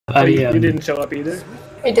You didn't show up either?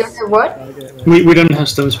 We don't have what? We don't have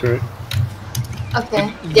Stone Spirit.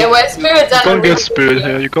 Okay. Yeah, well, spirits You are can't really get spirit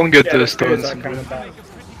here, you can't get the spirits stones. are kind of bad.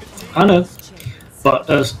 I know.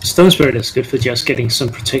 But Stone Spirit is good for just getting some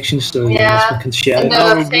protection so you can share it.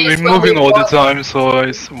 I will be moving all the time, so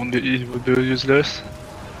it would be useless.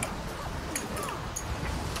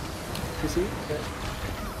 You see? Okay.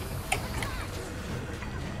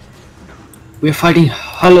 We're fighting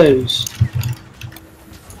hollows.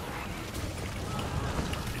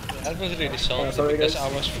 That was really salty because I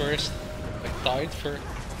was first tied for,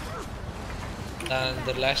 and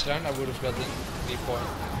the last round I would have gotten 3 points,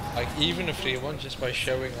 like even a free one just by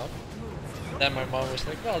showing up. Then my mom was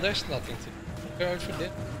like, "Well, there's nothing to go out for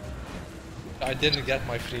this." I didn't get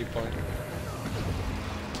my 3 point.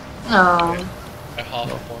 No. By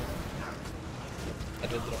half a point. I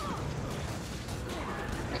did drop.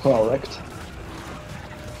 Well, wrecked.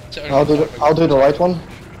 I'll do the right one.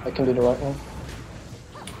 I can do the right one.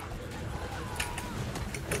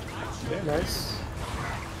 Yeah, nice.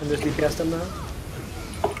 And just DPS them now.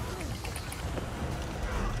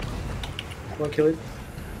 Come on, kill it.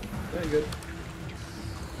 Yeah, good.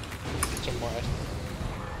 Some more.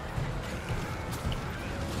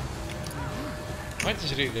 Mine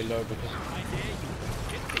is really low because.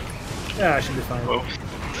 Yeah, I should be fine. Well,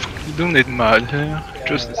 you don't need mad here,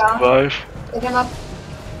 just to survive. Pick him up.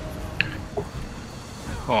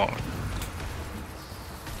 Oh.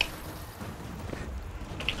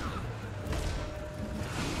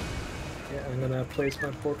 Yeah, I'm gonna place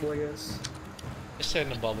my portal, I guess. Just stay in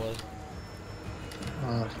the bubble.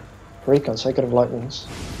 3 consecutive lightnings.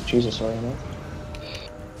 Jesus, sorry, man.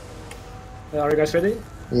 Are you guys ready?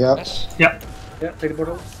 Yeah. Yes. Yeah. Yeah, take the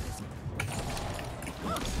portal.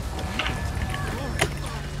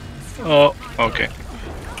 Oh, okay.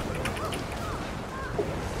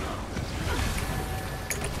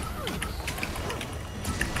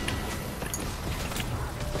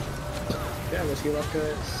 Yeah, let's heal up,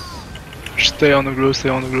 guys. Stay on the group, stay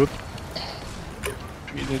on the group.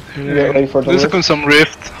 Get ready for the There's rift. some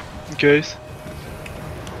rift, in case.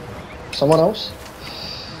 Someone else?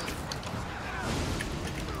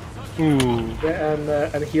 Ooh.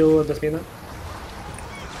 Yeah, and heal Desmina.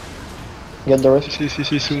 Get the rift. See.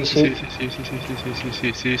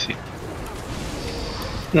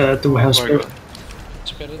 Do we have Oh spirit?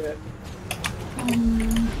 Spirit.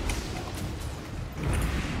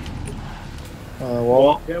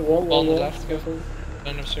 Wall. Yeah, wall On the wall. left, careful.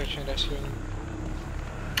 None of searching rescue.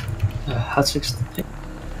 Hat 16.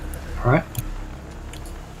 Alright.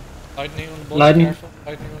 Lightning on the boss, Lightning. careful.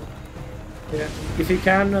 Lightning on Yeah. If you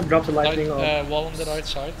can, drop the lightning on. wall on the right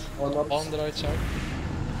side. Wall Wall on the right side.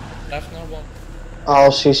 Left now, one.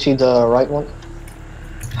 I'll CC the right one.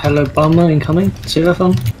 Hello, bomber incoming. See that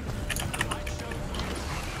one?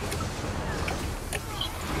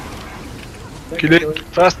 Kill it,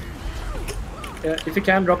 fast! Yeah, if you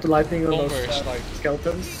can, drop the lightning on Bomber those is like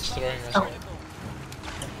skeletons. destroying us. Oh.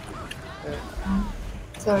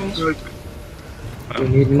 Sorry. We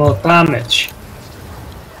need more damage.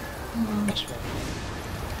 This one.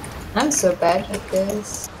 I'm so bad at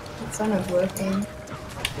this. It's not working.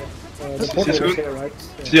 The portal is here, right?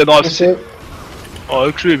 Yeah, no, That's it. oh,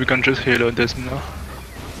 actually we can just heal on this now.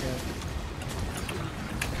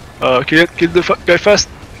 Yeah. Kill the guy fast!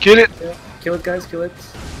 Kill it! Yeah. Kill it, guys, kill it.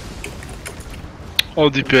 All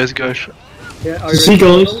DPS guys. Yeah, are you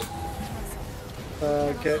ready for portal?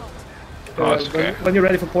 Okay. Oh, it's okay. When you're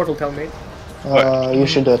ready for portal, tell me. You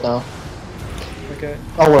should do it now. Okay.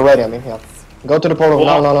 Oh, we're ready, I mean, yeah. Go to the portal.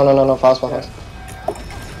 No, fast.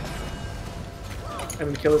 And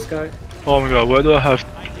then kill this guy. Oh my god, where do I have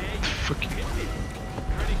fucking...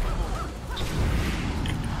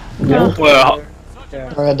 Yeah. Well,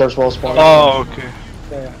 Yeah. Alright, there's wall spawn. oh, okay.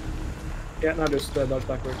 Yeah. Yeah, now just dodge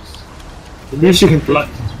backwards. At least you can block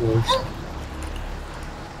these walls.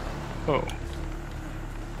 Oh.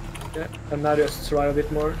 Yeah, and now just survive a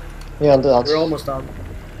bit more. Yeah, that's... We're almost done.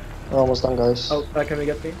 We're almost done, guys. Oh, can you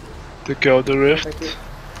get me? Take out the rift. Thank you.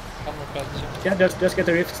 Come on, Patterson. Yeah, just get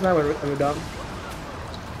the rifts now and we're done.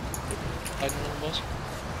 Lightning on the boss.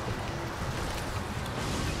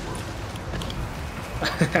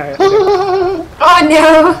 Oh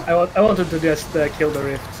no! I wanted to just kill the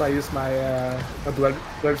rifts. I used my blood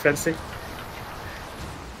frenzy.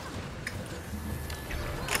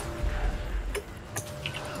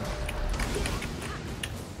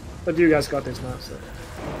 But you guys got this now, so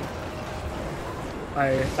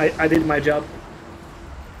I did my job.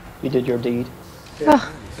 You did your deed. Yeah.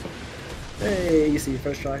 Hey, easy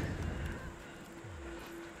first try.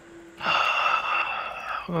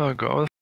 Oh god.